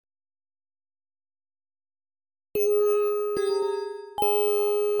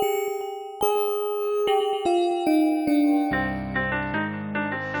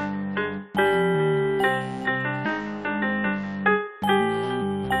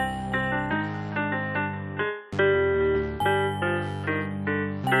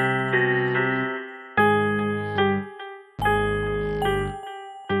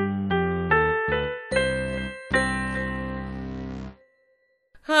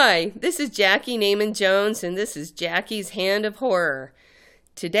Hi, this is Jackie Naaman Jones, and this is Jackie's Hand of Horror.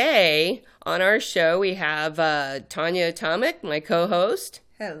 Today, on our show, we have Tanya Atomic, my co-host.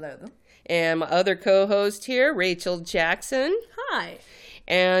 Hello. And my other co-host here, Rachel Jackson. Hi.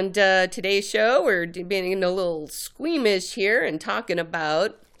 And today's show, we're being a little squeamish here and talking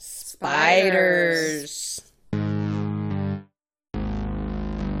about spiders.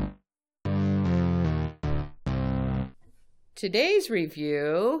 Today's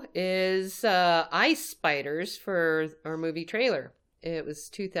review is Ice Spiders for our movie trailer. It was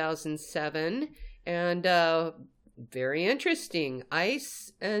 2007 and very interesting.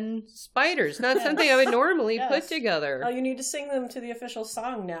 Ice and spiders. Not something I would normally put together. Oh, you need to sing them to the official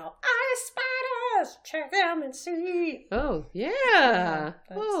song now. Ice spiders, check them and see. Oh, yeah.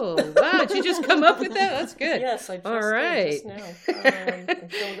 Oh, wow. Did you just come up with that? That's good. Yes, I just All right. did just now. I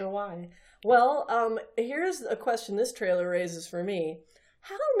don't know why. Well, here's a question this trailer raises for me.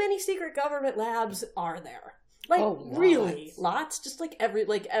 How many secret government labs are there? Like, really? Lots? Just like every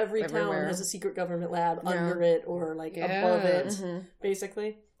town has a secret government lab under it or like above it,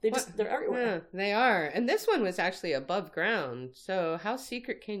 basically. They're everywhere. Yeah, they are. And this one was actually above ground. So how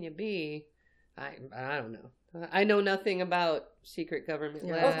secret can you be? I don't know. I know nothing about secret government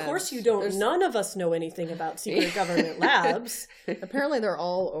labs. Of course you don't. None of us know anything about secret government labs. Apparently they're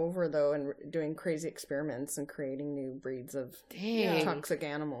all over, though, and doing crazy experiments and creating new breeds of toxic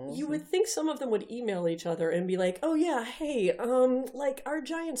animals. You would think some of them would email each other and be like, oh yeah, hey, like our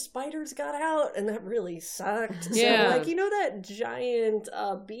giant spiders got out and that really sucked. Yeah. So, like, you know that giant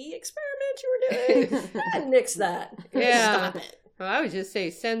bee experiment you were doing? Nix that. Yeah. Stop it. Well, I would just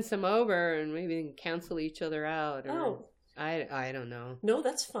say send some over and maybe they can cancel each other out. Or, I don't know. No,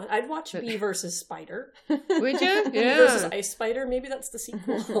 that's fun. I'd watch Bee versus Spider. Would you? Bee versus Ice Spider. Maybe that's the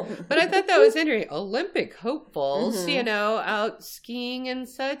sequel. But I thought that was interesting. Olympic hopefuls, out skiing and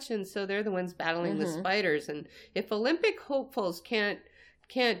such, and so they're the ones battling the spiders. And if Olympic hopefuls can't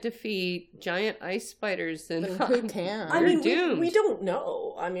defeat giant ice spiders, then who can? I mean, doomed. we don't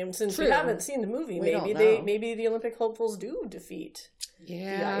know. I mean, since we haven't seen the movie, maybe the Olympic hopefuls do defeat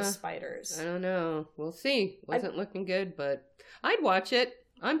the ice spiders. I don't know. We'll see. Wasn't looking good, but I'd watch it.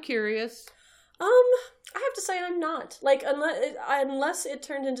 I'm curious. I have to say I'm not. Like, unless it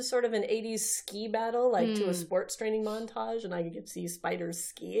turned into sort of an 80s ski battle, like to a sports training montage, and I could see spiders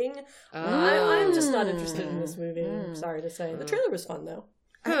skiing. I'm just not interested in this movie. I'm sorry to say. The trailer was fun, though.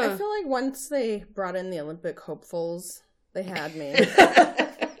 I feel like once they brought in the Olympic hopefuls, they had me.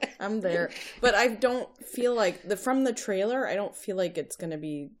 I'm there. But I don't feel like, from the trailer, I don't feel like it's going to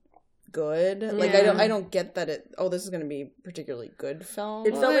be good. Like, I don't get that this is going to be a particularly good film.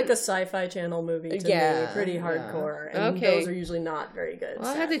 It felt like a Sci-Fi Channel movie to me. Pretty hardcore. And those are usually not very good.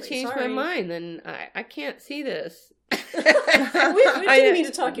 Well, I had to change my mind, then I can't see this. we didn't mean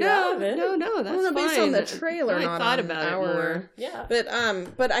to talk you out of it. No, that's fine. Based on the trailer, I thought about it more. Yeah.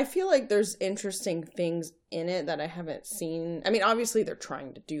 But I feel like there's interesting things in it that I haven't seen. I mean, obviously they're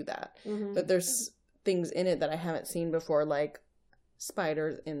trying to do that, but there's things in it that I haven't seen before, like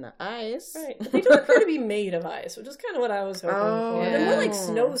spiders in the ice. Right. But they don't appear to be made of ice, which is kind of what I was hoping for. They're more like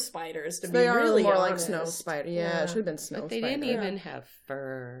snow spiders, they are really more honest. like snow spiders. Yeah, it should have been snow spiders. But they didn't even have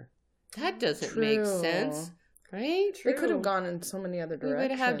fur. That doesn't make sense. Right? They could have gone in so many other directions. It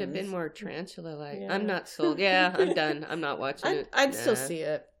would have to have been more tarantula-like. Yeah. I'm not sold. Yeah, I'm done. I'm not watching it. I'd still see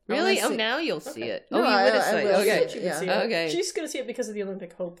it. Really? Now you'll see it. No, you would have seen it. Okay. Okay. She's going to see it because of the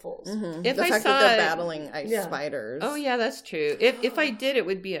Olympic hopefuls. If the I fact saw that they're battling ice spiders. Oh, yeah, that's true. If I did, it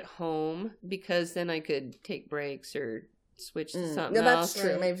would be at home because then I could take breaks or switch to something else. That's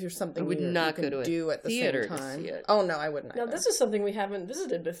true. Maybe there's something you can do at the same time. Oh, no, I wouldn't. Now, this is something we haven't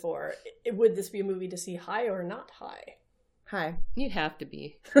visited before. Would this be a movie to see high or not high? High. You'd have to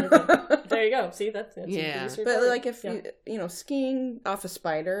be. There you go. See, that's yeah. But like if you skiing off a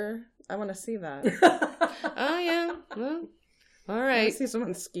spider, I want to see that. Oh yeah. Well, all right. I want to see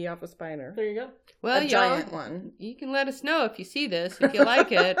someone ski off a spider. There you go. Well, a giant one. You can let us know if you see this, if you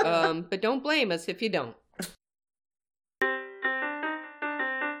like it. But don't blame us if you don't.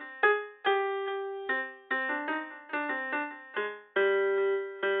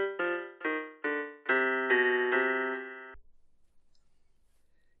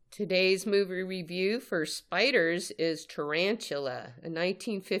 Today's movie review for Spiders is Tarantula, a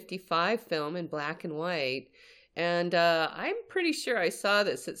 1955 film in black and white. And I'm pretty sure I saw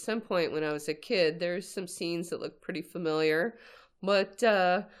this at some point when I was a kid. There's some scenes that look pretty familiar. But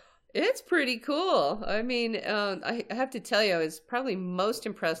It's pretty cool. I mean, I have to tell you, I was probably most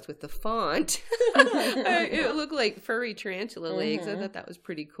impressed with the font. It looked like furry tarantula legs. I thought that was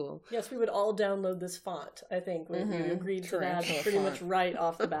pretty cool. Yes, we would all download this font. I think we agreed to that pretty much right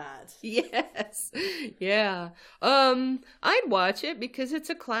off the bat. Yes. Yeah. I'd watch it because it's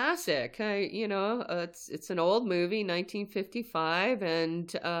a classic. It's an old movie, 1955,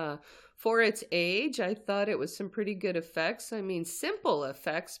 and for its age, I thought it was some pretty good effects. I mean, simple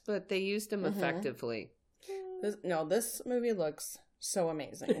effects, but they used them effectively. This movie looks so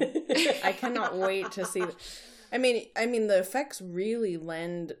amazing. I cannot wait to see. I mean, the effects really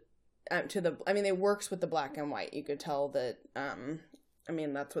lend to the. I mean, it works with the black and white. You could tell that. I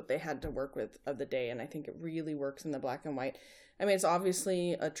mean, that's what they had to work with of the day, and I think it really works in the black and white. I mean, it's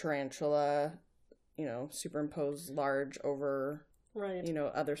obviously a tarantula, superimposed large over. Right.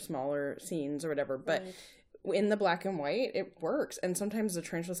 Other smaller scenes or whatever. But in the black and white, it works. And sometimes the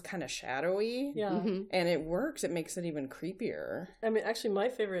tarantula's kind of shadowy. Yeah. And it works. It makes it even creepier. I mean, actually, my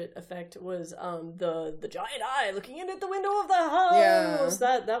favorite effect was the giant eye looking in at the window of the house. Yeah.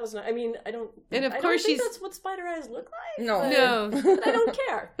 That was not. I mean, I don't. And of I course, don't think that's what spider eyes look like. No. But I don't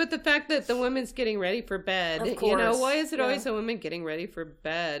care. But the fact that the woman's getting ready for bed, of course. Why is it always a woman getting ready for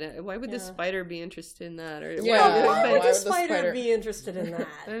bed? Why would the spider be interested in that? Or why would the spider be interested in that?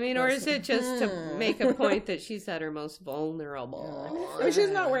 I mean, or is it just to make a point that she's at her most vulnerable? I mean, she's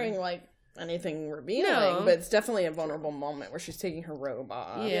not wearing like anything revealing, but it's definitely a vulnerable moment where she's taking her robe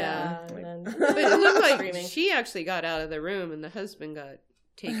off. Yeah. But it looked like she actually got out of the room and the husband got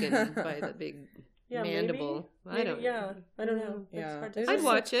taken by the big mandible. Maybe. I don't know. Yeah, I'd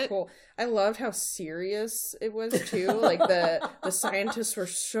watch it. Cool. I loved how serious it was too. Like the scientists were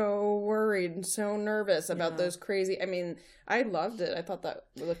so worried and so nervous about those crazy. I mean, I loved it. I thought that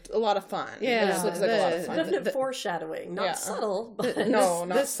looked a lot of fun. Yeah, it just looks like a lot of fun. Definite foreshadowing, not subtle. But not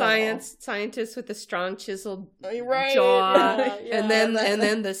the scientist with the strong chiseled jaw, and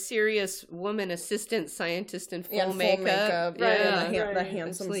then the serious woman assistant scientist in full makeup, the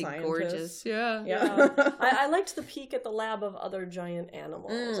handsome scientist, gorgeous. I liked the peek at the lab of other giant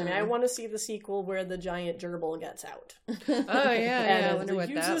animals. I mean, I want to see the sequel where the giant gerbil gets out. Oh yeah, I wonder what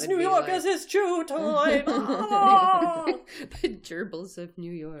that uses would New be York like. as his chew toy. The gerbils of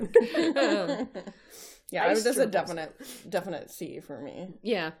New York. Yeah, that's a definite C for me.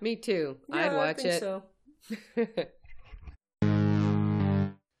 Yeah, me too. I'd watch it. So.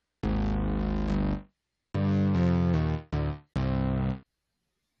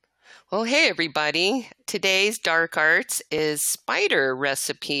 Well, hey everybody. Today's Dark Arts is spider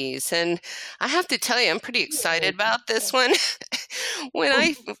recipes, and I have to tell you, I'm pretty excited about this one. When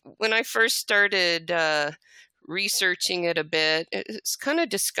I first started researching it a bit, it's kind of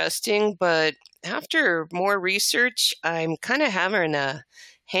disgusting, but after more research, I'm kind of having a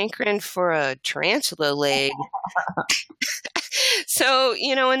hankering for a tarantula leg. So,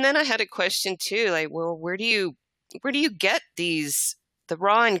 and then I had a question too, like, well, where do you get the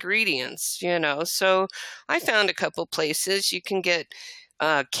raw ingredients, So I found a couple places you can get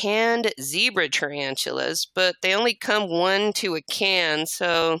canned zebra tarantulas, but they only come 1 to a can,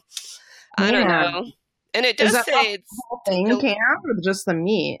 so I don't know. And it does say it's the whole thing canned or just the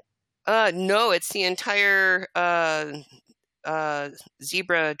meat? No, it's the entire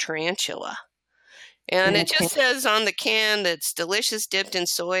zebra tarantula. And it just says on the can that it's delicious dipped in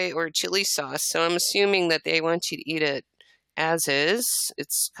soy or chili sauce. So I'm assuming that they want you to eat it as is.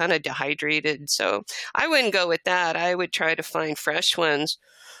 It's kind of dehydrated. So I wouldn't go with that. I would try to find fresh ones.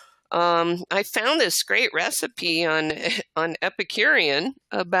 I found this great recipe on Epicurean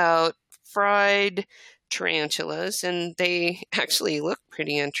about fried tarantulas, and they actually look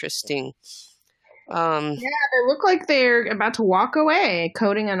pretty interesting. Yeah, they look like they're about to walk away,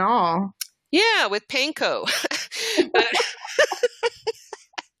 coating and all. Yeah, with panko.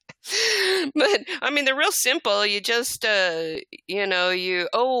 But I mean, they're real simple. You just, I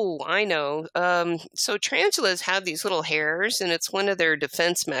know. So tarantulas have these little hairs, and it's one of their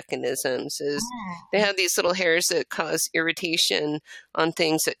defense mechanisms is they have these little hairs that cause irritation on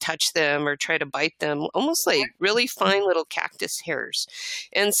things that touch them or try to bite them, almost like really fine little cactus hairs.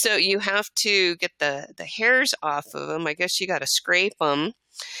 And so you have to get the hairs off of them. I guess you got to scrape them.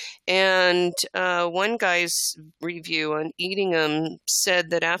 And one guy's review on eating them said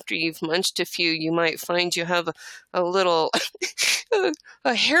that after you've munched a few, you might find you have a little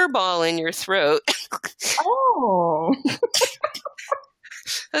a hairball in your throat. Oh,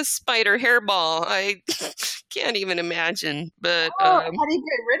 a spider hairball. I can't even imagine. But how do you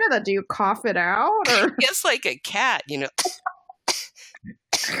get rid of that? Do you cough it out, or I guess like a cat,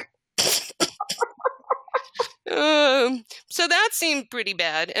 So that seemed pretty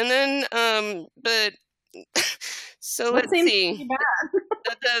bad. And then, but so let's see.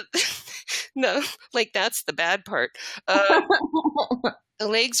 No, like that's the bad part. The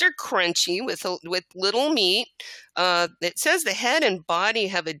legs are crunchy with little meat. It says the head and body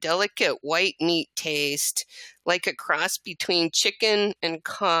have a delicate white meat taste, like a cross between chicken and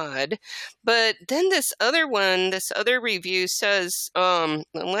cod. But then this other review says,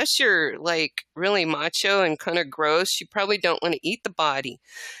 unless you're like really macho and kind of gross, you probably don't want to eat the body.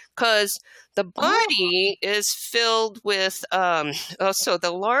 Because the body is filled with, so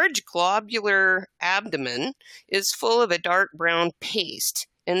the large globular abdomen is full of a dark brown paste.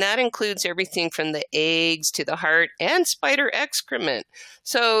 And that includes everything from the eggs to the heart and spider excrement.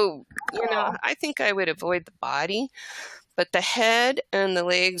 So, I think I would avoid the body. But the head and the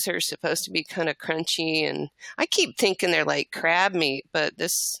legs are supposed to be kind of crunchy. And I keep thinking they're like crab meat, but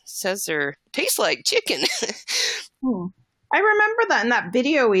this says they taste like chicken. I remember that in that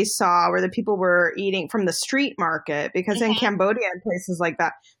video we saw where the people were eating from the street market, because in Cambodia and places like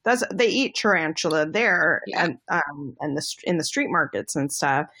that, they eat tarantula there and in the street markets and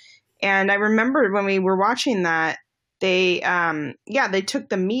stuff. And I remember when we were watching that, they took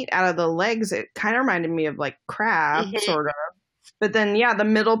the meat out of the legs. It kind of reminded me of like crab, sort of. But then, the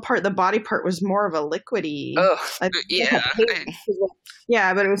middle part, the body part, was more of a liquidy. Oh,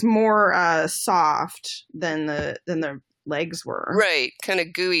 yeah, but it was more soft than the legs were. Right, kind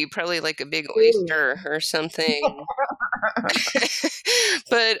of gooey, probably like a big oyster or something.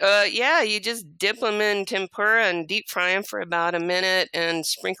 But you just dip them in tempura and deep fry them for about a minute and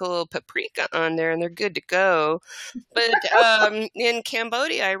sprinkle a little paprika on there and they're good to go. But in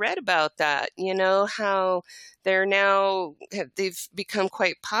Cambodia, I read about that, how they've become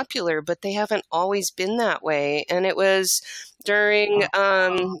quite popular, but they haven't always been that way. And it was during,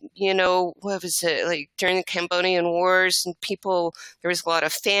 what was it, like during the Cambodian Wars, and there was a lot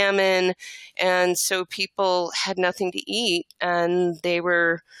of famine, and so people had nothing to eat, and they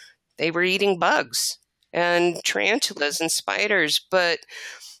were eating bugs and tarantulas and spiders, but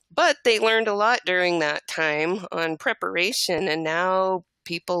they learned a lot during that time on preparation, and now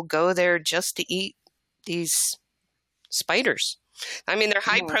people go there just to eat these spiders. I mean, they're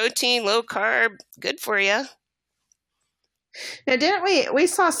high protein, low carb, good for you. Now, didn't we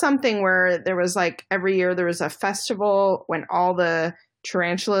saw something where there was like every year there was a festival when all the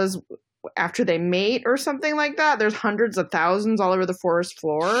tarantulas, after they mate or something like that, there's hundreds of thousands all over the forest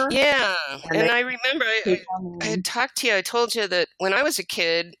floor. Yeah. And I remember I had talked to you. I told you that when I was a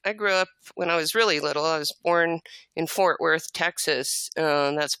kid, I grew up when I was really little. I was born in Fort Worth, Texas.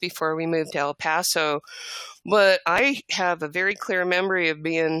 That's before we moved to El Paso. But I have a very clear memory of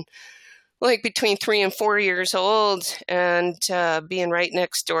being like between 3 and 4 years old and being right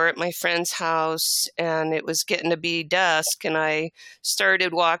next door at my friend's house. And it was getting to be dusk, and I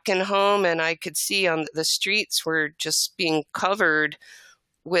started walking home, and I could see on the streets were just being covered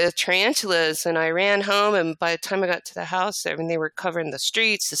with tarantulas. And I ran home, and by the time I got to the house, they were covering the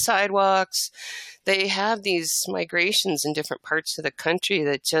streets, the sidewalks. They have these migrations in different parts of the country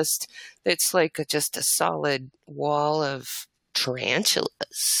that it's like just a solid wall of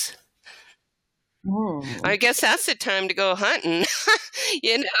tarantulas. I guess that's the time to go hunting.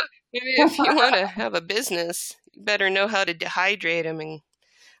 Maybe if you want to have a business, you better know how to dehydrate them. And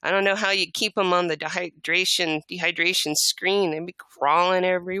I don't know how you keep them on the dehydration screen. They'd be crawling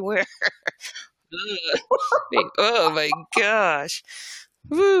everywhere. Oh my gosh.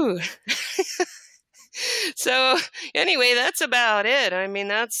 Woo. So anyway, that's about it. I mean,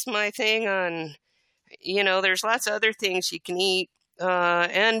 that's my thing on, there's lots of other things you can eat.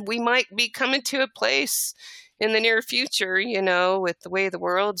 And we might be coming to a place in the near future, with the way the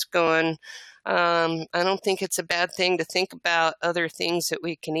world's going. I don't think it's a bad thing to think about other things that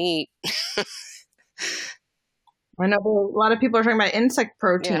we can eat. I know a lot of people are talking about insect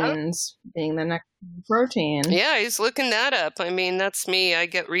proteins being the next protein. Yeah, he's looking that up. I mean, that's me. I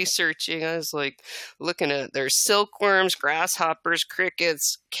get researching. I was like looking at there's silkworms, grasshoppers,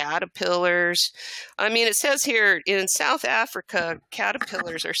 crickets, caterpillars. I mean, it says here in South Africa,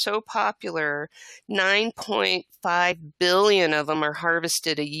 caterpillars are so popular, 9.5 billion of them are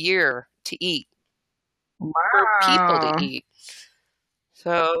harvested a year to eat. Wow. For people to eat.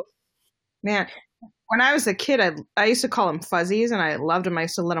 So, man. When I was a kid, I used to call them fuzzies, and I loved them. I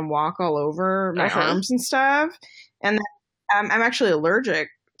used to let them walk all over my arms and stuff. And I'm actually allergic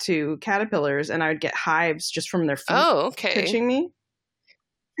to caterpillars, and I would get hives just from their feet pitching me.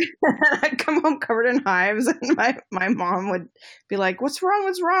 I'd come home covered in hives, and my mom would be like, "What's wrong?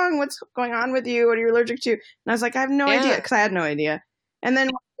 What's wrong? What's going on with you? What are you allergic to?" And I was like, "I have no idea," because I had no idea. And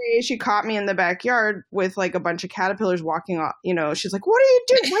then day she caught me in the backyard with like a bunch of caterpillars walking off. She's like, "What are you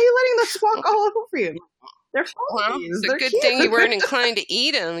doing? Why are you letting this walk all over you?" They're funny. Well, it's a good thing you weren't inclined to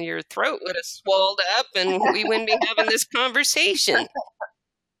eat them. Your throat would have swelled up and we wouldn't be having this conversation.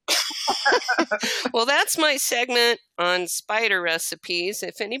 Well, that's my segment on spider recipes.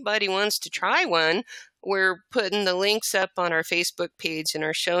 If anybody wants to try one, we're putting the links up on our Facebook page in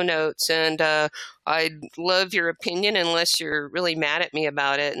our show notes. And I'd love your opinion unless you're really mad at me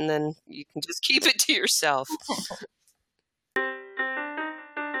about it. And then you can just keep it to yourself.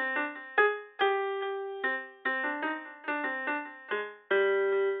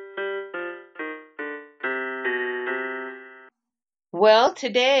 Well,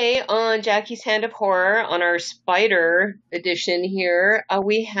 today on Jackie's Hand of Horror, on our spider edition here,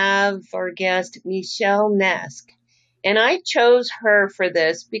 we have our guest, Michelle Nesk. And I chose her for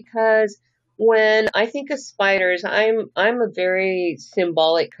this because when I think of spiders, I'm a very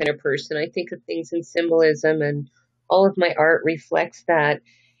symbolic kind of person. I think of things in symbolism, and all of my art reflects that.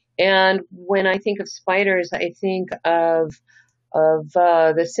 And when I think of spiders, I think of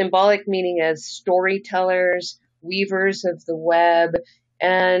the symbolic meaning as storytellers, weavers of the web,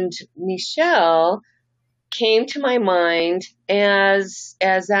 and Michelle came to my mind as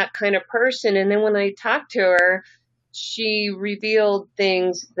that kind of person. And then when I talked to her, she revealed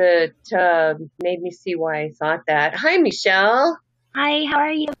things that made me see why I thought that. Hi, Michelle. Hi, how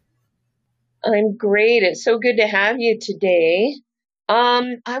are you? I'm great. It's so good to have you today.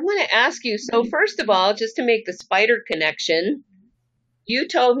 I want to ask you, so first of all, just to make the spider connection, you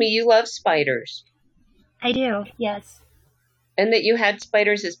told me you love spiders. I do, yes. And that you had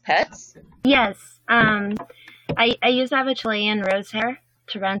spiders as pets? Yes. I used to have a Chilean rosehair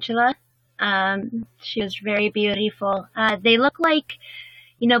tarantula. She was very beautiful. They look like,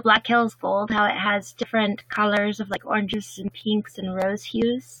 Black Hills Gold, how it has different colors of like oranges and pinks and rose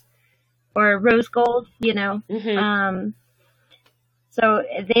hues. Or rose gold, Mm-hmm. So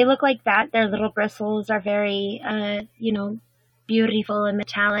they look like that. Their little bristles are very, beautiful and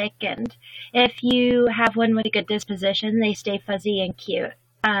metallic, and if you have one with a good disposition, they stay fuzzy and cute.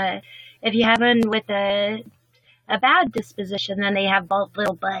 If you have one with a bad disposition, then they have bald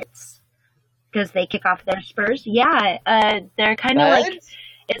little butts because they kick off their spurs. Yeah, they're kind of like,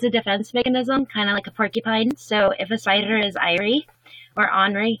 it's a defense mechanism, kind of like a porcupine. So if a spider is irie or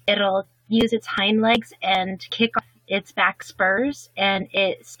ornery, it'll use its hind legs and kick off its back spurs, and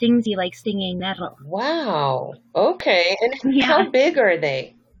it stings you like stinging nettle. Wow. Okay. And how big are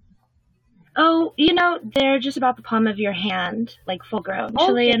they? Oh, they're just about the palm of your hand, like full grown. Okay.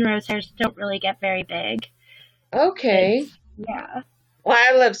 Chilean rosehairs don't really get very big. Okay. Yeah. Well,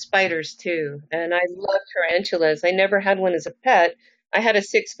 I love spiders too, and I love tarantulas. I never had one as a pet. I had a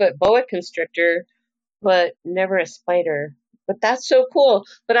 6-foot boa constrictor, but never a spider. But that's so cool.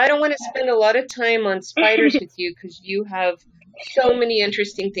 But I don't want to spend a lot of time on spiders with you because you have so many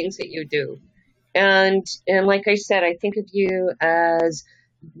interesting things that you do. And like I said, I think of you as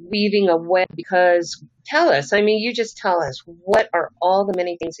weaving a web because you just tell us what are all the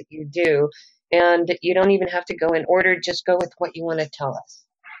many things that you do. And you don't even have to go in order. Just go with what you want to tell us.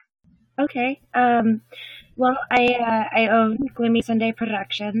 Okay. Well, I own Gloomy Sunday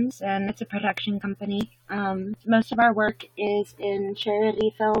Productions, and it's a production company. Most of our work is in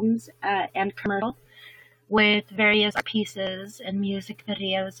charity films and commercial, with various pieces and music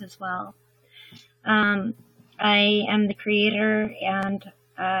videos as well. I am the creator and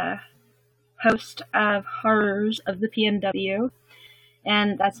host of Horrors of the PNW,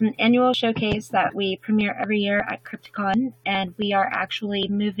 and that's an annual showcase that we premiere every year at Crypticon, and we are actually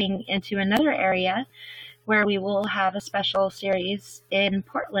moving into another area where we will have a special series in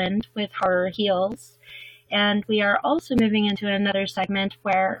Portland with Horror Heals. And we are also moving into another segment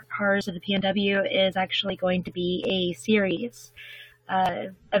where Horrors of the PNW is actually going to be a series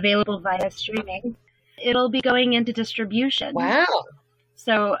available via streaming. It'll be going into distribution. Wow.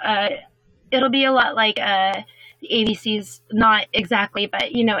 So it'll be a lot like the ABC's, not exactly, but,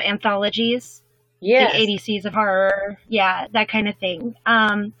 anthologies. Yes. The ABCs of horror. Yeah, that kind of thing.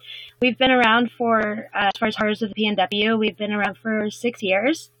 We've been around for, as far as Horrors of the PNW, we've been around for 6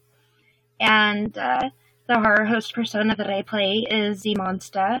 years. And the horror host persona that I play is Z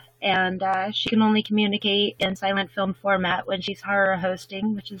Monsta, and she can only communicate in silent film format when she's horror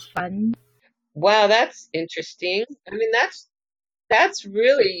hosting, which is fun. Wow, that's interesting. That's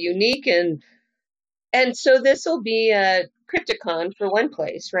really unique, and so this will be a Crypticon for one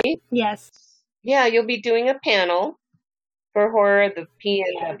place, right? Yes. Yeah, you'll be doing a panel for Horror of the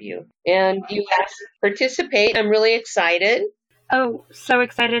PNW, and you have to participate. I'm really excited. Oh, so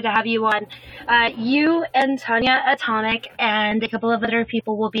excited to have you on. You and Tanya Atomic and a couple of other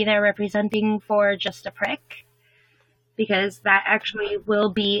people will be there representing for Just a Prick, because that actually will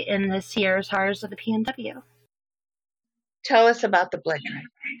be in this year's Horrors of the PNW. Tell us about the blood drive.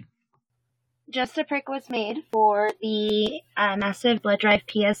 Just a Prick was made for the massive blood drive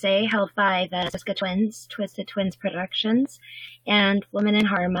PSA held by the Siska Twins, Twisted Twins Productions, and Women in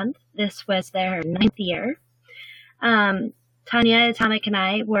Horror Month. This was their 9th year. Tanya Atomic and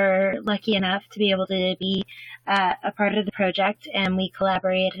I were lucky enough to be able to be a part of the project, and we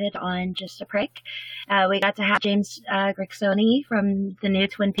collaborated on Just a Prick. We got to have James Grixoni from the new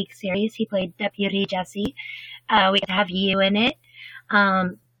Twin Peaks series. He played Deputy Jesse. We got to have you in it.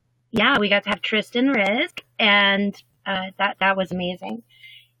 We got to have Tristan Rizk, and that was amazing.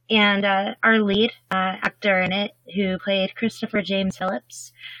 And our lead actor in it, who played Christopher James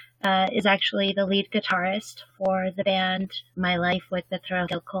Phillips, is actually the lead guitarist for the band My Life with the Thrill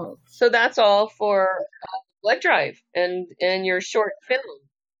Kill Cold. So that's all for Blood Drive and your short film.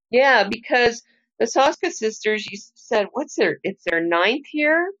 Yeah, because the Soska sisters, you said, it's their 9th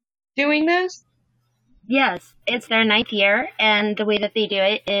year doing this? Yes, it's their 9th year, and the way that they do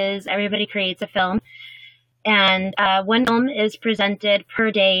it is everybody creates a film, and one film is presented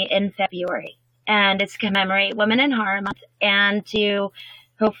per day in February, and it's to commemorate Women in Horror Month and to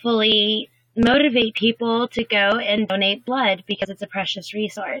hopefully motivate people to go and donate blood because it's a precious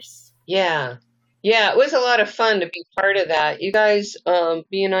resource. Yeah. Yeah, it was a lot of fun to be part of that. You guys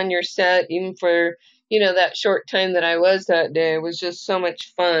being on your set, even for, that short time that I was that day, was just so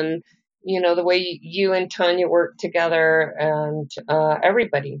much fun. The way you and Tanya worked together and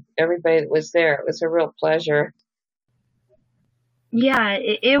everybody that was there. It was a real pleasure. Yeah,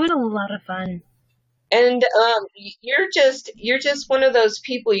 it was a lot of fun. And you're just one of those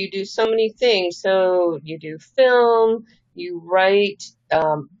people. You do so many things. So you do film, you write,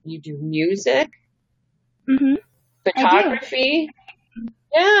 you do music, photography.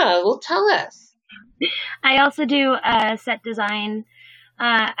 Yeah, well, tell us. I also do set design.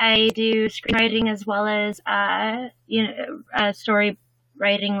 I do screenwriting as well as story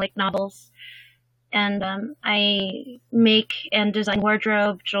writing, like novels. And I make and design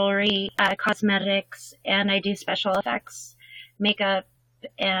wardrobe, jewelry, cosmetics, and I do special effects, makeup,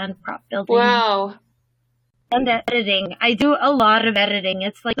 and prop building. Wow. And editing. I do a lot of editing.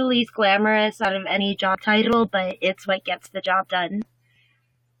 It's like the least glamorous out of any job title, but it's what gets the job done.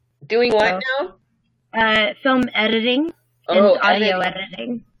 Doing what now? Film editing and audio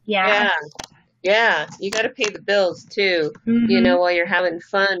editing. Yeah. Yeah, you got to pay the bills too, while you're having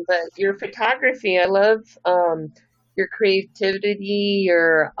fun. But your photography, I love your creativity.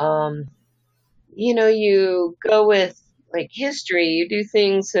 Your, you go with like history. You do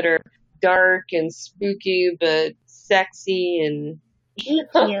things that are dark and spooky, but sexy and.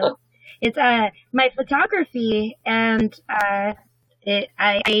 Thank you. It's my photography, and I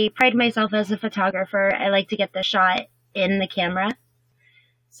pride myself as a photographer. I like to get the shot in the camera.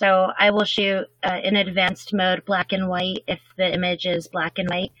 So I will shoot in advanced mode, black and white, if the image is black and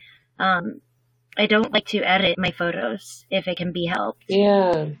white. I don't like to edit my photos if it can be helped.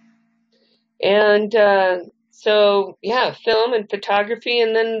 Yeah. And film and photography.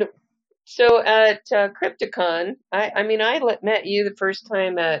 And then, so at Crypticon, I met you the first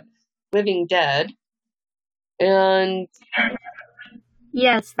time at Living Dead. And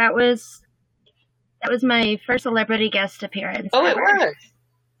yes, that was my first celebrity guest appearance. Oh, ever. It was?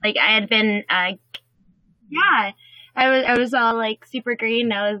 Like, I had been, I was all, like, super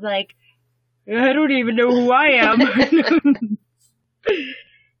green. I was like, I don't even know who I am.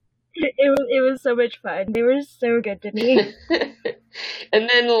 It was so much fun. They were so good to me. And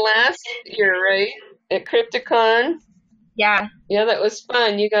then last year, right, at Crypticon? Yeah. Yeah, that was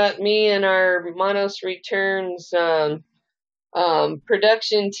fun. You got me and our Monos Returns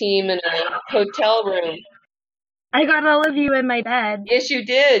production team in a hotel room. I got all of you in my bed. Yes, you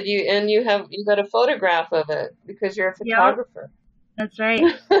did. You got a photograph of it because you're a photographer. Yep. That's right.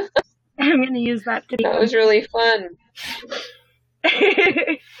 I'm going to use that today. That was really fun.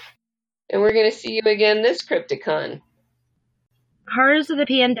 And we're going to see you again this Crypticon. Horrors of the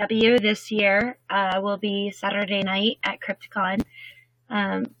PNW this year will be Saturday night at Crypticon.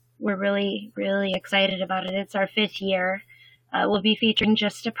 We're really, really excited about it. It's our 5th year. We'll be featuring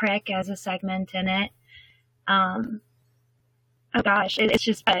Just a Prick as a segment in it. It's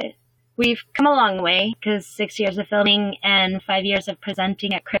just, we've come a long way because 6 years of filming and 5 years of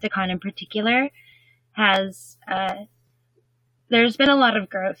presenting at Crypticon in particular has, there's been a lot of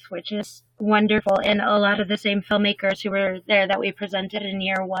growth, which is wonderful. And a lot of the same filmmakers who were there that we presented in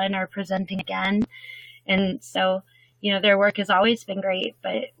year 1 are presenting again. And so their work has always been great,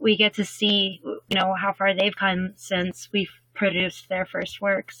 but we get to see, how far they've come since we've produced their first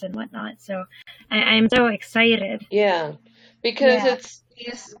works and whatnot. So I'm so excited. Yeah, because it's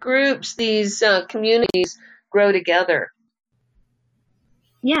these groups, these communities grow together.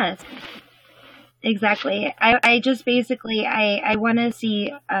 Yes, exactly. I just basically, I want to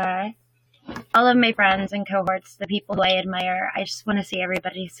see all of my friends and cohorts, the people who I admire, I just want to see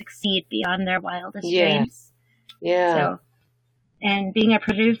everybody succeed beyond their wildest dreams. Yeah. So, and being a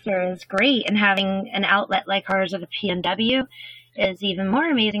producer is great, and having an outlet like ours at the PNW is even more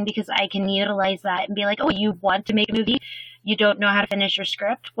amazing because I can utilize that and be like, oh, you want to make a movie? You don't know how to finish your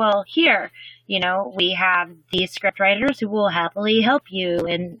script? Well, here, we have these script writers who will happily help you,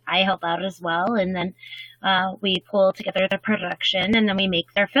 and I help out as well. And then we pull together the production, and then we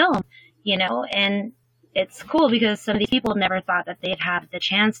make their film, and it's cool because some of these people never thought that they'd have the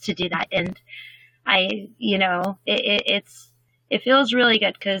chance to do that. And it feels really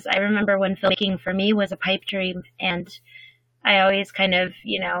good because I remember when filmmaking for me was a pipe dream, and I always kind of,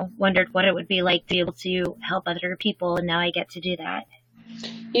 wondered what it would be like to be able to help other people, and now I get to do that.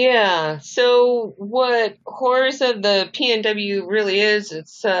 Yeah. So what Horrors of the PNW really is,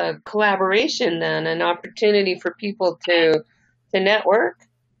 it's a collaboration then, an opportunity for people to network.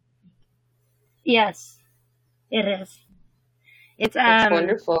 Yes, it is. It's That's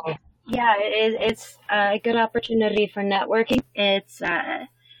wonderful. Yeah, it's a good opportunity for networking. It's a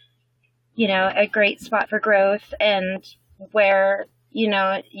great spot for growth, and where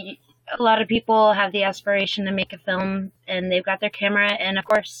a lot of people have the aspiration to make a film, and they've got their camera, and of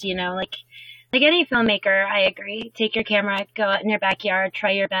course, like any filmmaker, I agree, take your camera, go out in your backyard,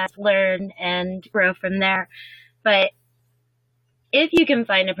 try your best, learn, and grow from there. But if you can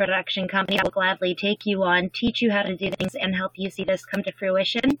find a production company that will gladly take you on, teach you how to do things, and help you see this come to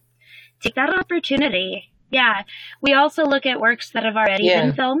fruition, take that opportunity. Yeah. We also look at works that have already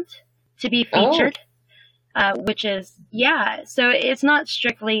been filmed to be featured, which is, so it's not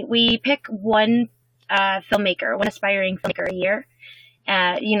strictly, we pick one filmmaker, one aspiring filmmaker a year,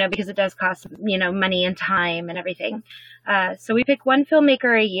 because it does cost, money and time and everything. So we pick one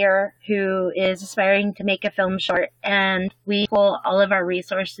filmmaker a year who is aspiring to make a film short, and we pull all of our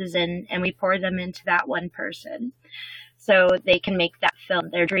resources in and we pour them into that one person, so they can make that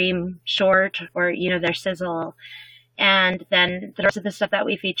film, their dream short, or, their sizzle. And then the rest of the stuff that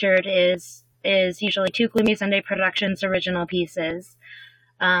we featured is usually 2 Gloomy Sunday Productions original pieces.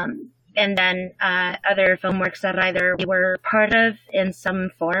 And then other film works that either we were part of in some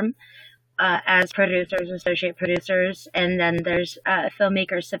form as producers, associate producers, and then there's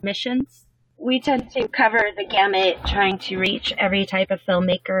filmmaker submissions. We tend to cover the gamut, trying to reach every type of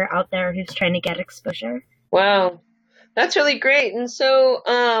filmmaker out there who's trying to get exposure. Wow. That's really great. And so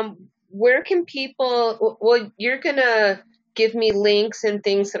where can people, you're going to give me links and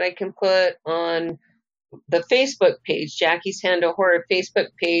things that I can put on the Facebook page, Jackie's Hand of Horror Facebook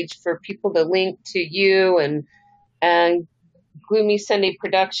page, for people to link to you and Gloomy Sunday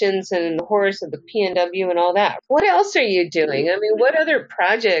Productions and the Horrors of the PNW and all that. What else are you doing? I mean, what other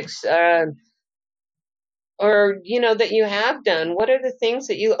projects that you have done? What are the things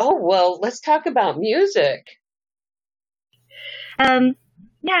that let's talk about music. I'm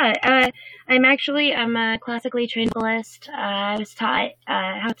a classically trained vocalist. I was taught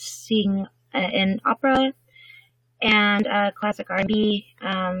how to sing in opera and classic R&B,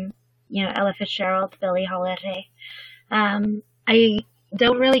 Ella Fitzgerald, Billie Holiday. I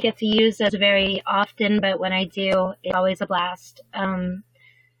don't really get to use those very often, but when I do, it's always a blast.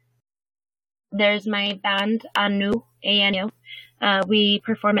 There's my band, Anu, A-N-U. We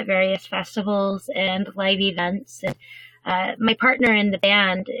perform at various festivals and live events, and my partner in the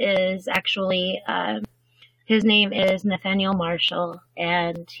band is actually, his name is Nathaniel Marshall,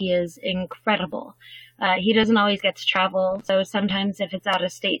 and he is incredible. He doesn't always get to travel, so sometimes if it's out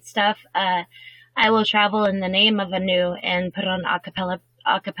of state stuff, I will travel in the name of Anu and put on a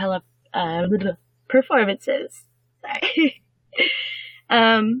cappella performances. Sorry.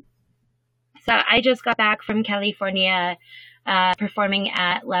 So I just got back from California, performing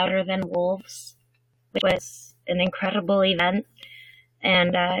at Louder Than Wolves, which was an incredible event.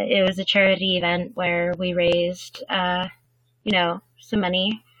 And it was a charity event where we raised, some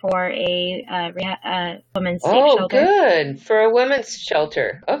money for a women's safe shelter. Oh, good. For a women's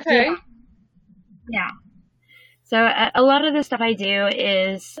shelter. Okay. Yeah. So a lot of the stuff I do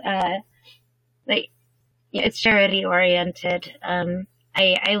is, it's charity oriented.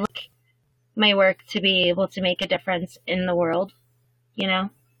 I look my work to be able to make a difference in the world,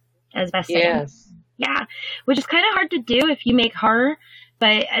 as best I can. Yeah, which is kind of hard to do if you make horror,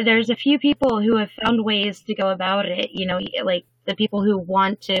 but there's a few people who have found ways to go about it, like the people who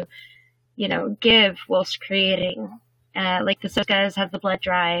want to, give whilst creating. Like the Sokas have the blood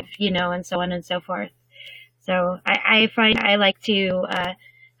drive, and so on and so forth. So I find I like to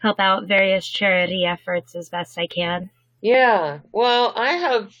help out various charity efforts as best I can. Yeah. Well, I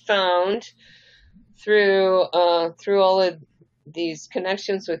have found through all of these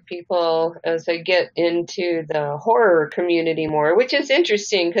connections with people as I get into the horror community more, which is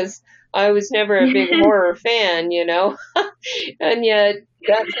interesting because I was never a big horror fan, and yet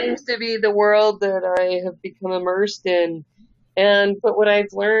that seems to be the world that I have become immersed in. But what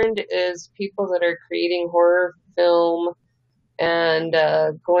I've learned is people that are creating horror film and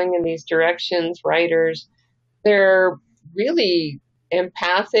going in these directions, writers, they're really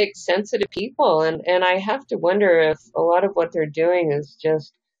empathic, sensitive people. And I have to wonder if a lot of what they're doing is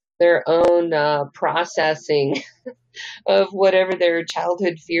just their own processing of whatever their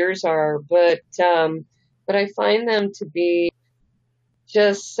childhood fears are. But I find them to be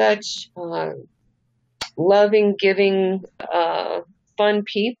just such loving, giving, fun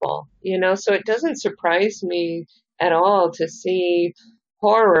people, so it doesn't surprise me at all to see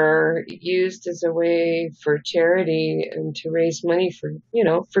horror used as a way for charity and to raise money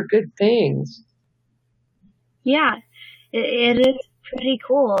for good things. Yeah, it is pretty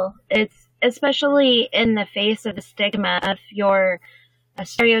cool. It's especially in the face of the stigma of you're a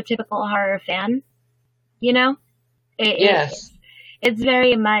stereotypical horror fan, Yes. It's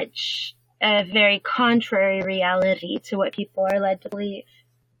very much a very contrary reality to what people are led to believe.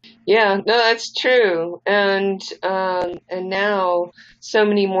 Yeah, no, that's true. And now so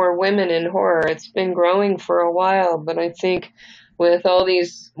many more women in horror. It's been growing for a while, but I think with all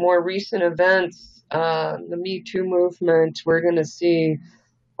these more recent events, the Me Too movement, we're going to see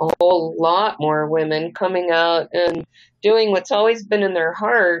a whole lot more women coming out and doing what's always been in their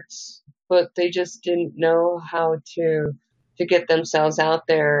hearts, but they just didn't know how to get themselves out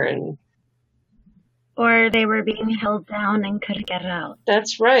there, or they were being held down and couldn't get out.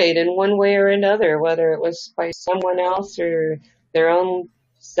 That's right, in one way or another, whether it was by someone else or their own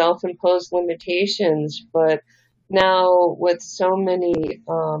self-imposed limitations. But now with so many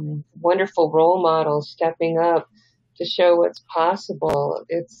wonderful role models stepping up to show what's possible,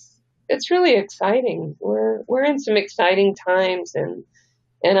 it's really exciting. We're in some exciting times, and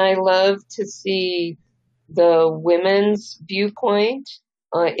I love to see the women's viewpoint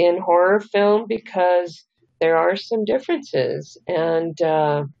in horror film because there are some differences, and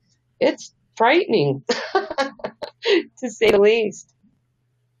it's frightening to say the least.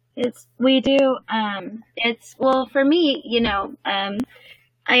 We do. For me, I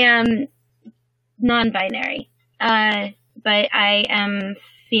am non-binary, but I am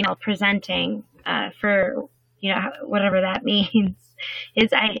female presenting for whatever that means.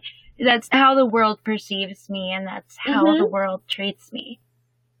 That's how the world perceives me, and that's how the world treats me,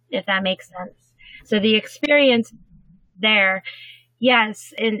 if that makes sense. So the experience there,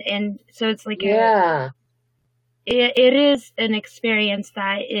 yes, and so it's like it is an experience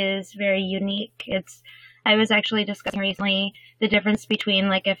that is very unique. I was actually discussing recently the difference between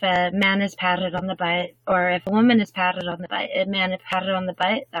like if a man is patted on the butt or if a woman is patted on the butt. A man is patted on the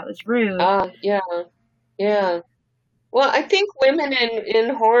butt, that was rude. Yeah. Well, I think women in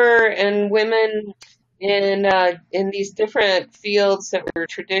horror and women in these different fields that were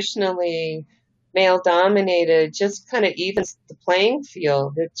traditionally male dominated just kind of evens the playing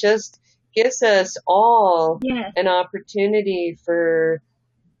field. It just gives us all an opportunity for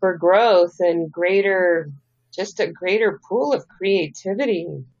growth and a greater pool of creativity.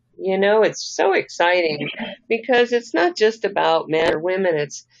 It's so exciting because it's not just about men or women,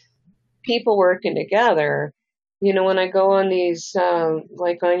 it's people working together. When I go on these,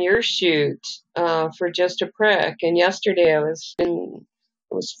 like on your shoot, for Just a Prick, and yesterday I was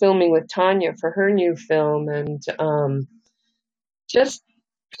filming with Tanya for her new film, and just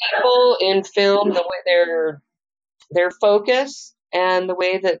people in film, the way their focus and the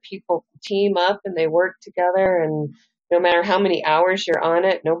way that people team up and they work together, and no matter how many hours you're on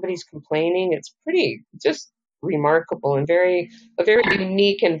it, nobody's complaining. It's pretty just remarkable and a very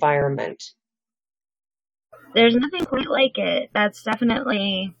unique environment. There's nothing quite like it. That's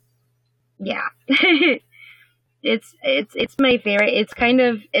definitely, it's my favorite. It's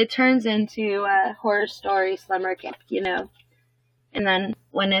it turns into a horror story summer camp, and then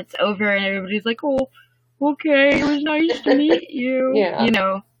when it's over and everybody's like, oh, okay, it was nice to meet you,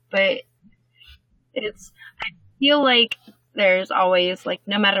 but I feel like there's always, like,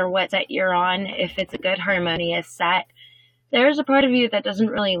 no matter what set you're on, if it's a good harmonious set, there's a part of you that doesn't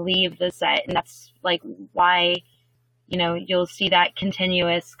really leave the set, and that's like why you'll see that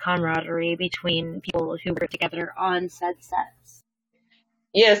continuous camaraderie between people who work together on said sets.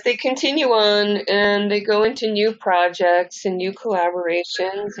 Yes, they continue on and they go into new projects and new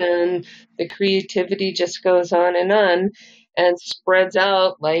collaborations, and the creativity just goes on and spreads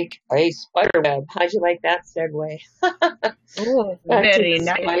out like a spider web. How'd you like that segue? Oh, very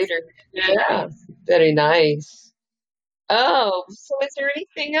nice. Spider. Yeah, very nice. Oh, so is there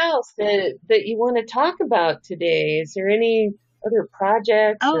anything else that you want to talk about today? Is there any other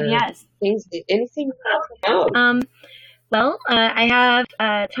projects? Oh, yes. Things, anything you want to know? Well, I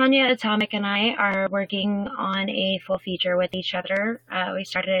have Tanya Atomic and I are working on a full feature with each other. We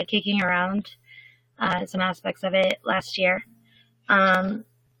started kicking around some aspects of it last year.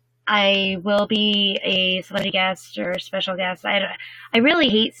 I will be a celebrity guest or special guest. I really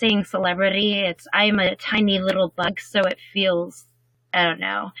hate saying celebrity. I'm a tiny little bug, so it feels, I don't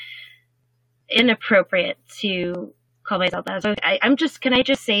know, inappropriate to call myself that. So can I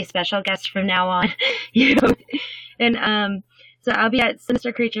just say special guest from now on? And so I'll be at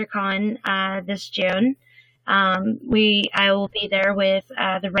Sinister Creature Con this June. I will be there with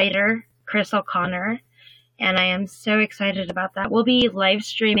the writer Chris O'Connor, and I am so excited about that. We'll be live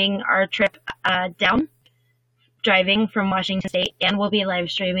streaming our trip down, driving from Washington State, and we'll be live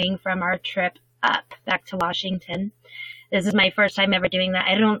streaming from our trip up back to Washington. This is my first time ever doing that.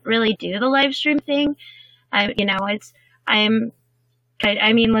 I don't really do the live stream thing.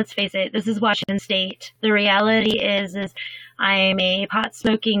 Let's face it, this is Washington State. The reality is I'm a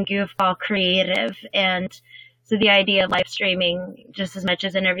pot-smoking goofball creative, and so the idea of live streaming just as much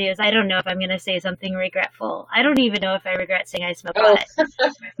as interviews, I don't know if I'm going to say something regretful. I don't even know if I regret saying I smoke pot.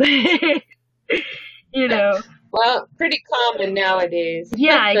 Well, pretty common nowadays.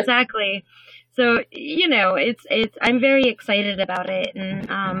 Yeah, exactly. So, I'm very excited about it,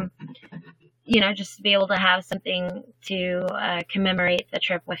 and just to be able to have something to commemorate the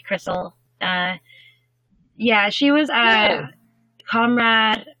trip with Crystal. She was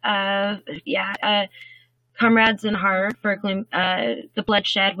Comrades in Horror for The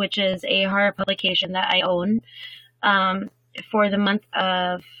Bloodshed, which is a horror publication that I own, for the month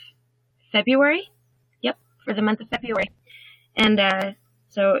of February. Yep, for the month of February. And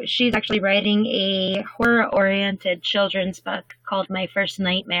so she's actually writing a horror-oriented children's book called My First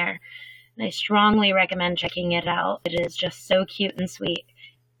Nightmare. And I strongly recommend checking it out. It is just so cute and sweet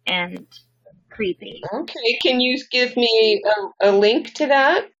and creepy. Okay, can you give me a link to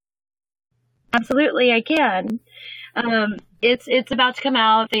that? Absolutely, I can. It's about to come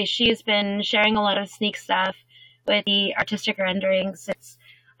out. She's been sharing a lot of sneak stuff with the artistic renderings.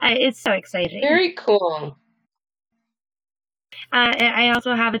 It's so exciting. Very cool. I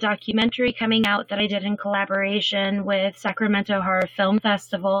also have a documentary coming out that I did in collaboration with Sacramento Horror Film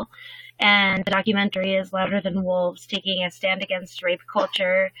Festival. And the documentary is Louder Than Wolves, taking a stand against rape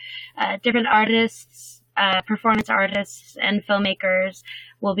culture. Different artists, performance artists, and filmmakers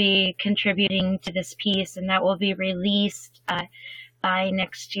will be contributing to this piece, and that will be released by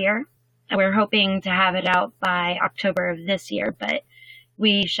next year. And we're hoping to have it out by October of this year, but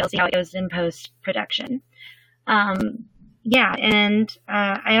we shall see how it goes in post-production. And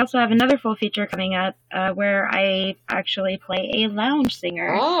I also have another full feature coming up where I actually play a lounge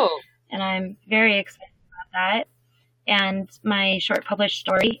singer. Oh. And I'm very excited about that. And my short published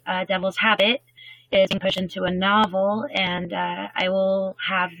story, Devil's Habit, is being pushed into a novel, and I will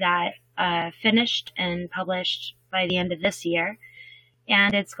have that finished and published by the end of this year.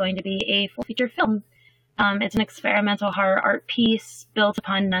 And it's going to be a full feature film. It's an experimental horror art piece built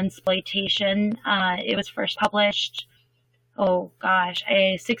upon nunsploitation. It was first published,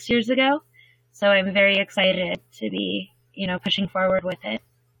 6 years ago. So I'm very excited to be, pushing forward with it.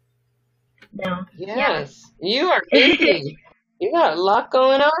 No. Yes, you are busy. You got a lot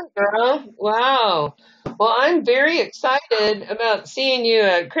going on, girl. Wow. Well, I'm very excited about seeing you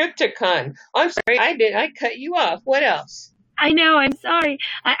at Crypticon. I'm sorry, I cut you off. What else? I know, I'm sorry.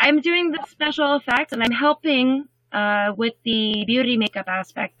 I'm doing the special effects, and I'm helping with the beauty makeup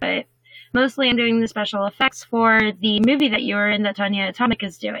aspect, but mostly I'm doing the special effects for the movie that you were in that Tanya Atomic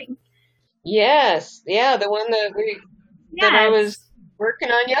is doing. Yes. Yeah, the one that I was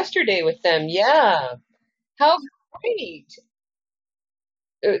working on yesterday with them. Yeah. How great.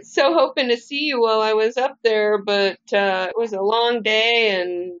 So hoping to see you while I was up there, but it was a long day,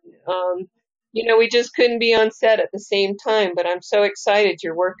 and we just couldn't be on set at the same time, but I'm so excited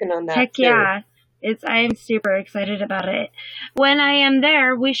you're working on that. Heck too. Yeah. I'm super excited about it. When I am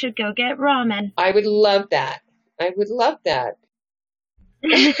there, we should go get ramen. I would love that.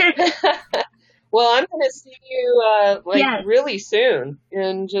 Well, I'm going to see you really soon,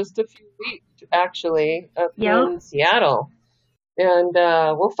 in just a few weeks. actually, up in Seattle. And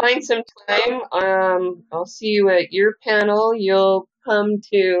we'll find some time. I'll see you at your panel. You'll come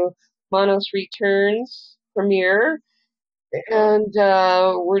to Monos Returns premiere. And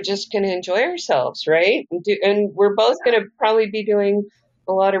we're just going to enjoy ourselves, right? And we're both going to probably be doing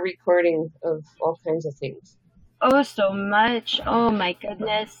a lot of recording of all kinds of things. Oh, so much. Oh, my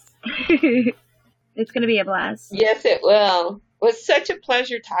goodness. It's going to be a blast. Yes, it will. It was such a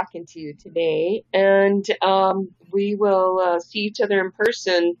pleasure talking to you today. And we will see each other in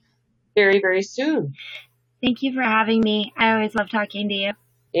person very, very soon. Thank you for having me. I always love talking to you.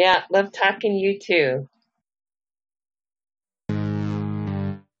 Yeah, love talking to you too.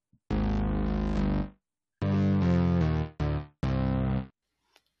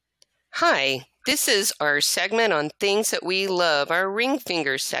 Hi, this is our segment on things that we love, our ring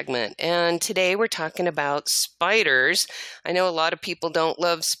finger segment. And today we're talking about spiders. I know a lot of people don't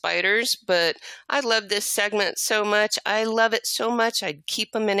love spiders, but I love this segment so much. I love it so much, I'd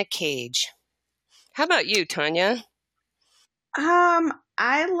keep them in a cage. How about you, Tanya?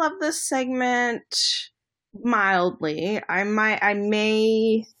 I love this segment mildly. I might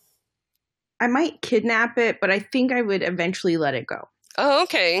kidnap it, but I think I would eventually let it go. Oh,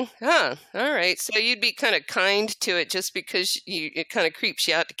 okay. Huh. All right. So you'd be kind of kind to it just because it kind of creeps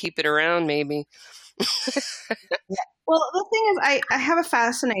you out to keep it around, maybe. Yeah. Well, the thing is, I have a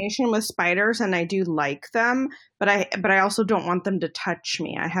fascination with spiders, and I do like them, but I also don't want them to touch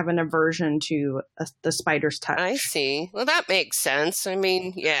me. I have an aversion to the spider's touch. I see. Well, that makes sense. I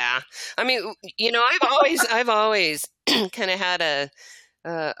mean, yeah. I mean, I've always kind of had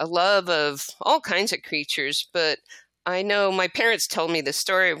a love of all kinds of creatures, but I know my parents told me the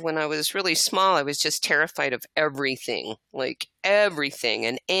story of when I was really small. I was just terrified of everything, like everything,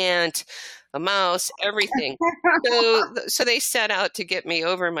 an ant, a mouse, everything. So they set out to get me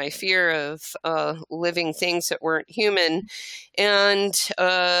over my fear of living things that weren't human, and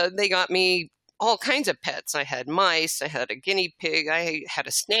they got me all kinds of pets. I had mice, I had a guinea pig, I had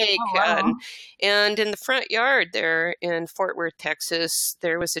a snake. Oh, wow. And in the front yard there in Fort Worth, Texas,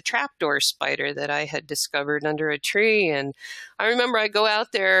 there was a trapdoor spider that I had discovered under a tree. And I remember I'd go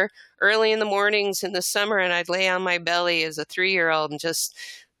out there early in the mornings in the summer, and I'd lay on my belly as a 3-year-old and just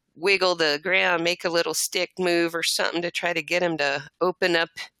wiggle the ground, make a little stick move or something to try to get him to open up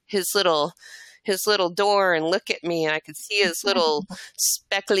his little door and look at me, and I could see his little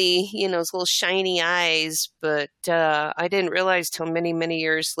speckly, his little shiny eyes. But I didn't realize till many, many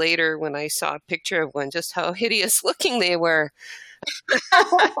years later when I saw a picture of one just how hideous looking they were.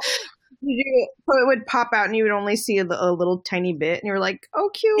 So it would pop out and you would only see a little tiny bit, and you were like, "Oh,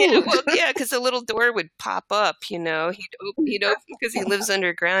 cute!" Yeah, because the little door would pop up. He'd open because he lives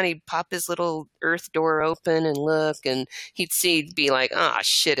underground. He'd pop his little earth door open and look, and he'd be like, "Ah, oh,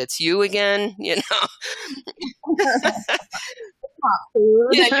 shit, it's you again," Not food.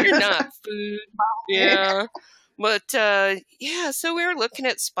 Yeah, you're not food. Yeah. But, so we were looking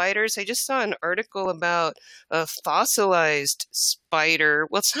at spiders. I just saw an article about a fossilized spider.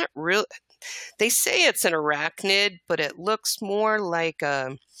 Well, it's not real. They say it's an arachnid, but it looks more like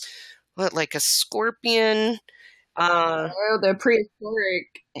a scorpion. The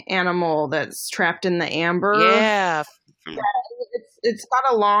prehistoric animal that's trapped in the amber. Yeah. It's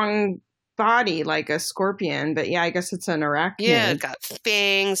got a long body like a scorpion, but yeah, I guess it's an arachnid. Yeah, it got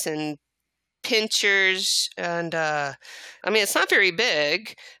fangs and pinchers, and it's not very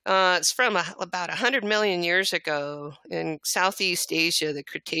big. It's from about 100 million years ago in Southeast Asia, the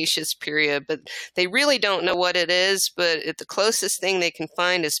Cretaceous period, but they really don't know what it is. But the closest thing they can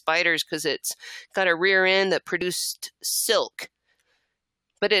find is spiders, because it's got a rear end that produced silk,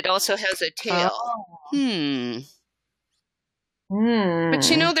 but it also has a tail.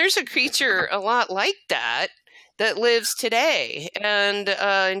 But there's a creature a lot like that lives today and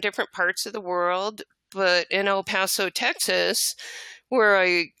in different parts of the world. But in El Paso, Texas,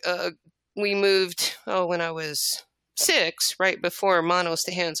 where we moved when I was 6, right before Monos,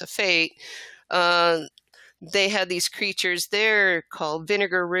 the Hands of Fate, they had these creatures there called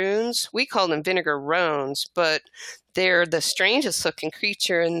vinegar runes. We call them vinegar roans, but they're the strangest looking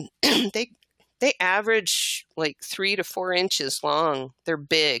creature, and they average like 3 to 4 inches long. They're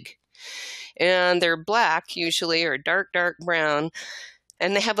big. And they're black usually, or dark brown.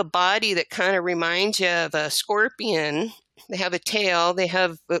 And they have a body that kind of reminds you of a scorpion. They have a tail.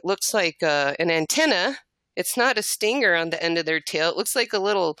 It looks like an antenna. It's not a stinger on the end of their tail. It looks like a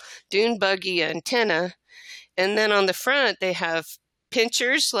little dune buggy antenna. And then on the front, they have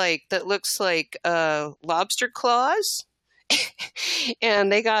pinchers that looks like lobster claws.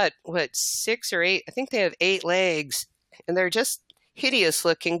 And they got, 6 or 8? I think they have 8 legs. And they're just hideous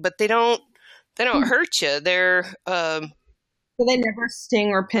looking, but they don't they don't hurt you. They're Do they never sting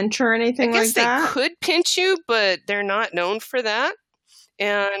or pinch or anything like that? I guess they could pinch you, but they're not known for that.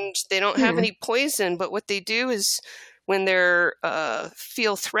 And they don't have any poison. But what they do is when they're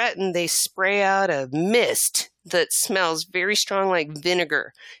feel threatened, they spray out a mist that smells very strong like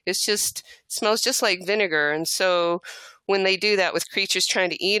vinegar. It smells just like vinegar. And so when they do that with creatures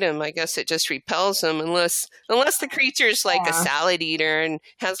trying to eat them, I guess it just repels them unless the creature's like a salad eater and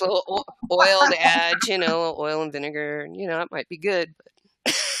has a little oiled edge, a little oil and vinegar, it might be good.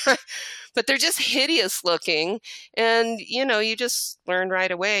 But they're just hideous looking. And, you just learn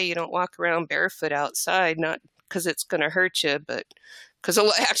right away. You don't walk around barefoot outside, not because it's going to hurt you, but because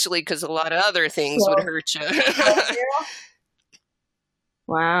a lot of other things would hurt you.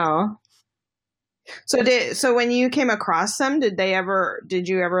 Wow. So when you came across them, did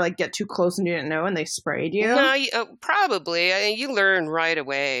you ever like get too close and you didn't know and they sprayed you? No, probably. You learn right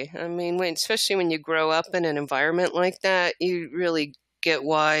away. I mean, especially when you grow up in an environment like that, you really get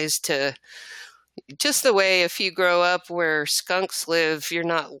wise to just the way if you grow up where skunks live, you're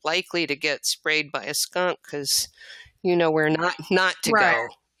not likely to get sprayed by a skunk because you know where not to go,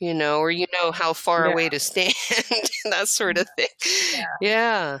 or how far away to stand, that sort of thing.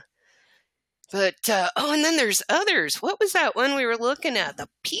 Yeah. But, and then there's others. What was that one we were looking at? The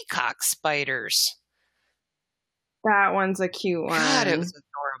peacock spiders. That one's a cute one. God, it was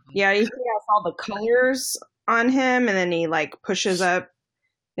adorable. Yeah, he has all the colors on him, and then he like pushes up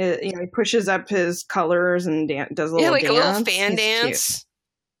his colors and does a little dance. A little fan dance.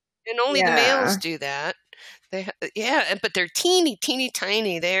 Cute. And only the males do that. But they're teeny, teeny,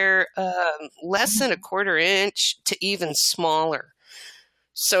 tiny. They're less than a quarter inch to even smaller.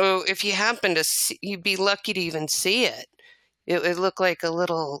 So if you happen to see, you'd be lucky to even see it. It would look like a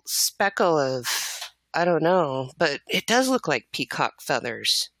little speckle of, I don't know, but it does look like peacock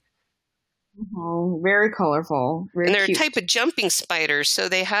feathers. Mm-hmm. Very colorful. And they're cute. a type of jumping spider, so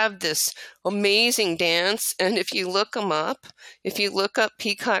they have this amazing dance. And if you look up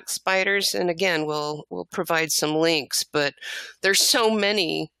peacock spiders, and again, we'll provide some links, but there's so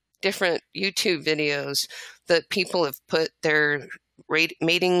many different YouTube videos that people have put their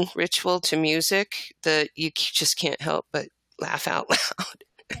mating ritual to music that you just can't help but laugh out loud.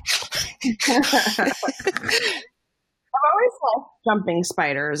 I've always liked jumping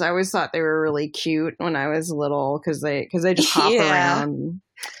spiders. I always thought they were really cute when I was little because they just hop around.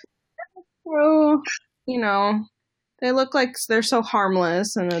 So, they look like they're so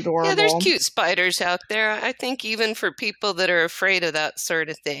harmless and adorable. Yeah, there's cute spiders out there. I think even for people that are afraid of that sort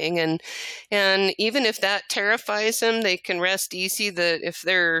of thing. And even if that terrifies them, they can rest easy that if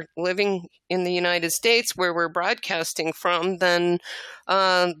they're living in the United States where we're broadcasting from, then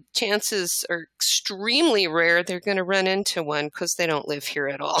chances are extremely rare they're going to run into one because they don't live here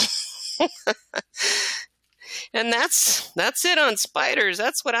at all. And that's it on spiders.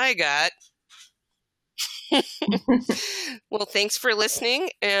 That's what I got. Well, thanks for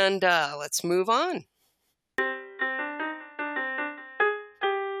listening, and let's move on.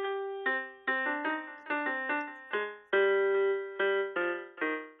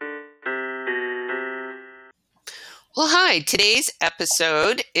 Well, hi. Today's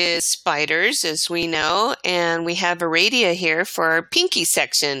episode is spiders, as we know, and we have Aradia here for our Pinky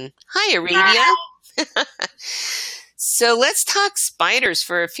section. Hi, Aradia. Hi. So let's talk spiders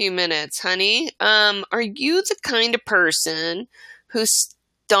for a few minutes, honey. Are you the kind of person who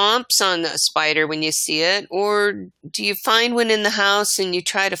stomps on the spider when you see it, or do you find one in the house and you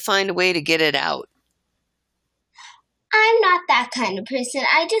try to find a way to get it out? I'm not that kind of person.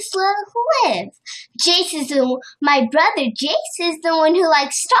 I just let it live. My brother Jace is the one who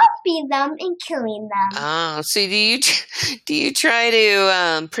likes stomping them and killing them. Oh, so do you try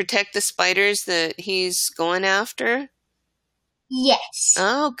to protect the spiders that he's going after? Yes.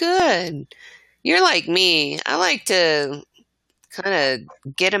 Oh, good. You're like me. I like to kind of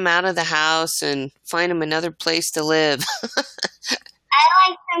get him out of the house and find him another place to live. I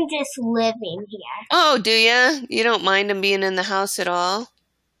like them just living here. Oh, do you? You don't mind them being in the house at all?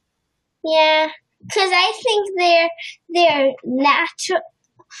 Yeah, because I think they're natural.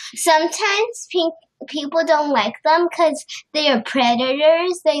 Sometimes people don't like them because they are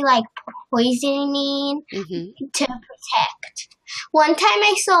predators. They like poisoning to protect. One time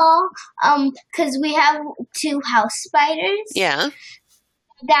I saw, because we have 2 house spiders. Yeah.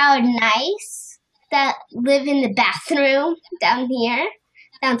 That are nice, that live in the bathroom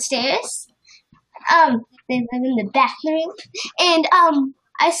downstairs. They live in the bathroom. And,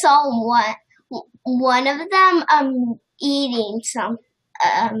 I saw one of them, eating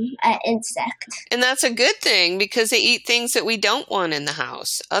an insect. And that's a good thing because they eat things that we don't want in the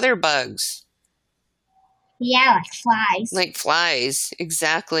house, other bugs. Yeah, like flies. Like flies,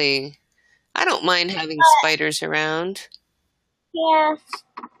 exactly. I don't mind having spiders around. Yeah.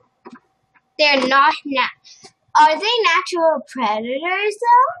 They're not are they natural predators,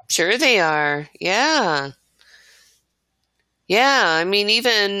 though? Sure they are. Yeah. Yeah, I mean,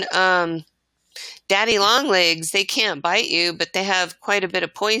 even daddy longlegs, they can't bite you, but they have quite a bit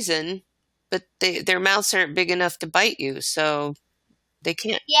of poison. But their mouths aren't big enough to bite you, so they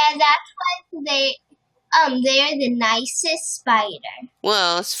can't. Yeah, that's why they're the nicest spider.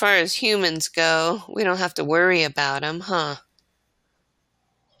 Well, as far as humans go, we don't have to worry about them, huh?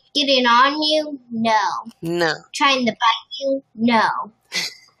 Getting on you? No. No. Trying to bite you? No.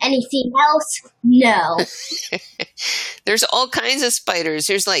 Anything else? No. There's all kinds of spiders.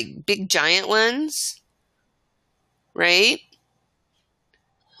 There's like big giant ones, right?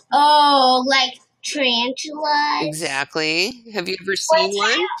 Oh, like tarantulas? Exactly. Have you ever seen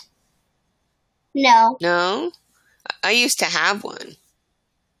one? No. No? I used to have one.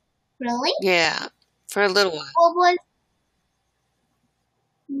 Really? Yeah, for a little while.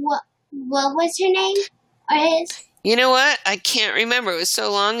 What was her name? Or his? You know what? I can't remember. It was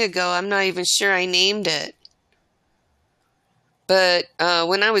so long ago, I'm not even sure I named it. But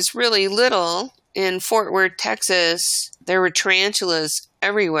when I was really little in Fort Worth, Texas, there were tarantulas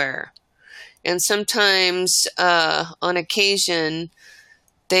everywhere. And sometimes, on occasion,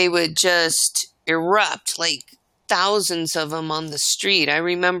 they would just erupt, like thousands of them on the street. I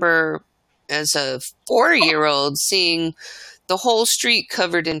remember as a 4-year-old seeing the whole street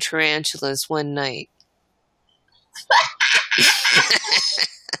covered in tarantulas one night. What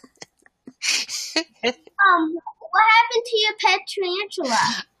happened to your pet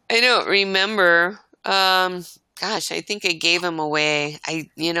tarantula? I don't remember. Gosh, I think I gave him away. I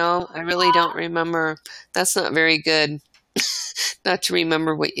really don't remember. That's not very good. Not to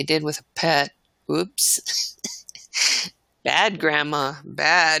remember what you did with a pet. Oops. Bad, Grandma.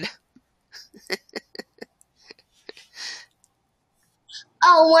 Bad.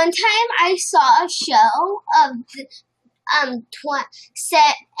 Oh, one time I saw a show of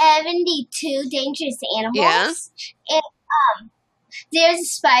 72 dangerous animals. Yeah. And there's a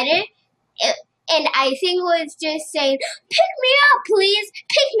spider, and I think it was just saying, "Pick me up, please,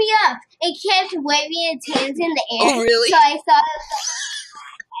 pick me up," and kept waving its hands in the air. Oh, really? So I thought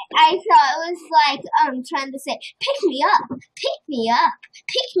it was like trying to say, "Pick me up, pick me up,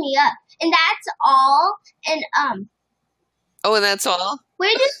 pick me up," and that's all. And Oh, and that's all?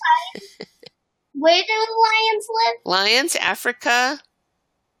 where do lions live? Lions, Africa?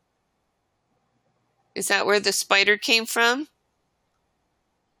 Is that where the spider came from?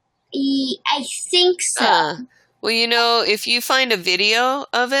 I think so. Well, if you find a video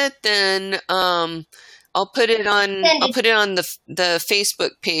of it, then I'll put it on the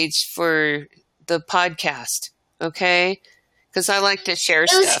Facebook page for the podcast, okay? Because I like to share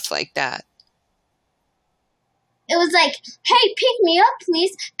stuff like that. It was like, "Hey, pick me up,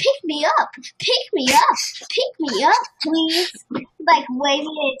 please. Pick me up. Pick me up. Pick me up, please." Like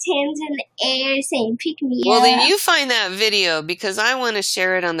waving its hands in the air, saying, "Pick me up." Well, then you find that video because I want to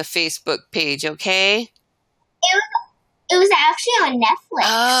share it on the Facebook page, okay? It was actually on Netflix.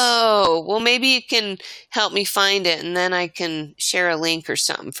 Oh, well, maybe you can help me find it, and then I can share a link or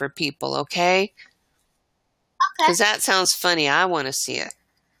something for people, okay? Okay. Because that sounds funny. I want to see it.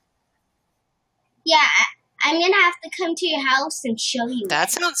 Yeah, I'm gonna have to come to your house and show you.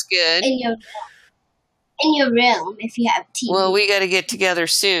 That sounds good. In your room, if you have TV. Well, we got to get together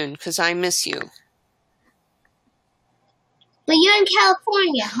soon because I miss you. But you're in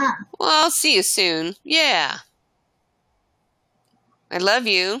California, huh? Well, I'll see you soon. Yeah. I love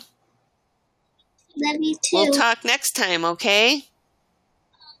you. Love you too. We'll talk next time, okay?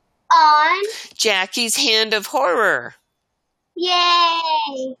 On Jackie's Hand of Horror.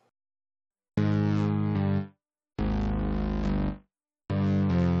 Yay!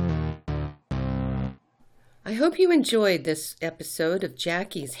 I hope you enjoyed this episode of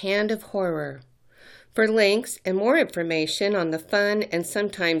Jackie's Hand of Horror. For links and more information on the fun and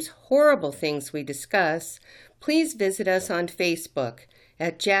sometimes horrible things we discuss, please visit us on Facebook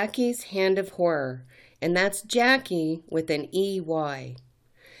at Jackie's Hand of Horror, and that's Jackie with an EY.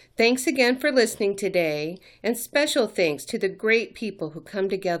 Thanks again for listening today, and special thanks to the great people who come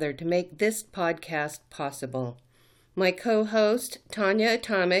together to make this podcast possible. My co-host, Tanya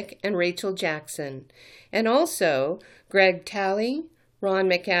Atomic and Rachel Jackson, and also Greg Talley, Ron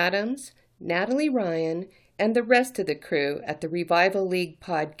McAdams, Natalie Ryan, and the rest of the crew at the Revival League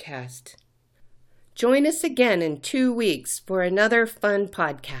podcast. Join us again in 2 weeks for another fun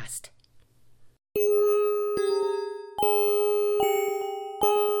podcast.